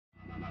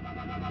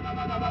Hey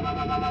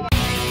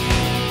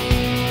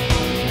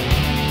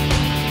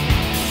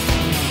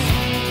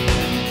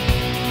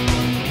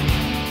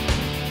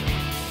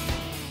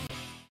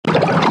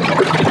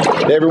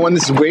everyone,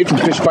 this is Wade from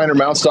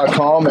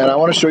fishfindermounts.com, and I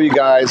want to show you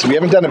guys, we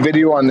haven't done a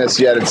video on this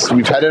yet.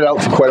 We've had it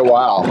out for quite a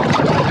while,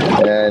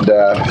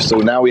 and so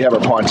now we have our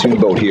pontoon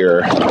boat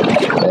here,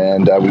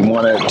 and we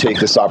want to take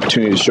this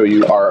opportunity to show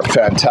you our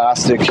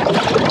fantastic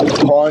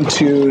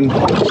pontoon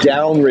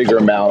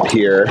downrigger mount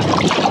here.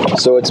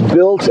 So it's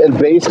built and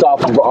based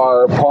off of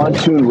our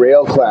pontoon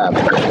rail clamp.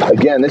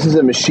 Again, this is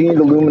a machined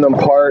aluminum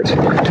part.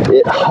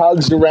 It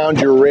hugs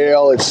around your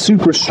rail. It's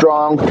super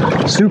strong,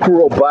 super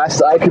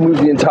robust. I can move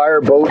the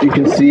entire boat. You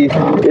can see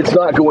it's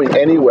not going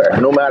anywhere,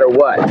 no matter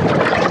what.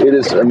 It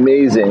is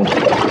amazing,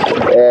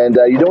 and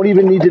you don't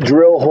even need to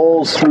drill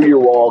holes through your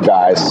wall,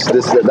 guys.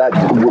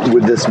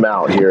 With this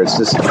mount here, it's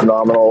just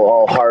phenomenal.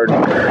 All hard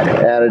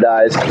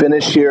anodized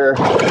finish here,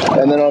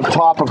 and then on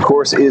top, of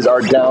course, is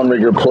our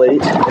downrigger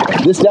plate.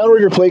 This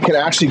downrigger plate can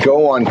actually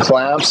go on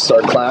clamps,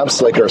 our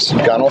clamps, like our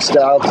gunnel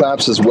style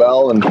clamps as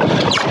well, and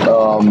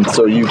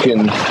so you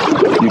can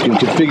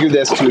configure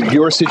this to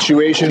your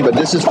situation. But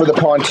this is for the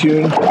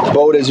pontoon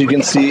boat, as you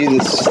can see.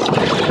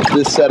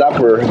 This setup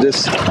or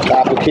this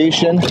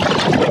application,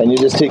 and you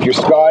just take your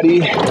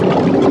Scotty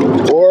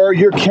or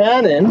your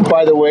Canon.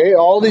 By the way,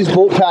 all these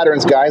bolt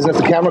patterns, guys, and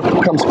if the camera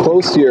comes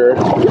close here,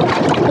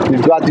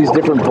 we've got these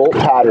different bolt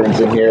patterns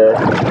in here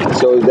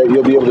so that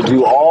you'll be able to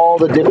do all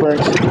the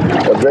different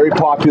very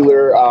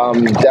popular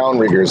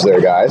downriggers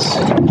there, guys.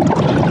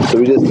 So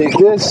we just take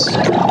this,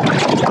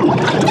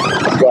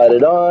 slide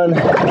it on,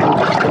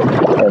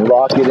 and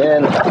lock it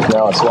in.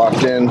 Now it's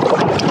locked in,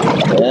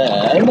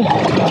 and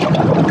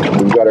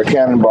we've got our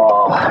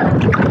cannonball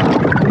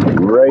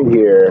right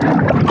here,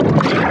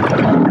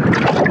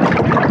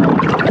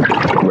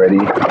 ready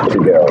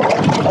to go.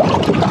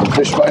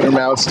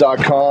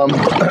 fishfindermounts.com.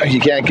 You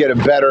can't get a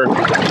better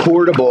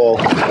portable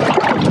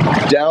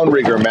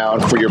downrigger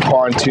mount for your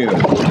pontoon.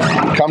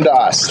 Come to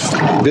us.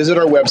 Visit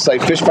our website,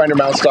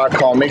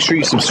 fishfindermounts.com. Make sure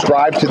you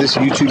subscribe to this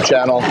YouTube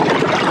channel,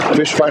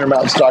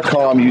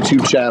 fishfindermounts.com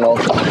YouTube channel.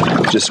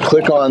 Just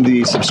click on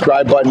the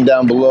subscribe button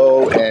down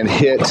below and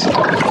hit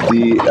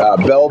the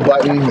bell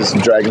button. There's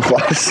some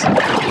dragonflies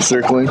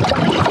circling.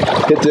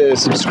 Hit the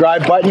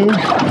subscribe button,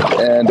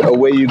 and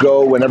away you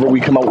go. Whenever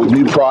we come out with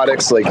new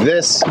products like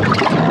this,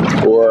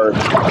 or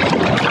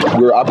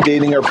we're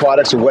updating our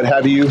products or what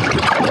have you,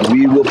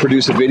 we will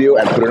produce a video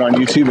and put it on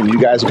YouTube, and you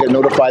guys will get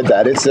notified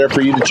that it's there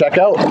for you to check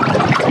out.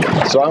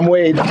 So I'm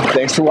Wade.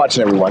 Thanks for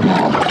watching, everyone.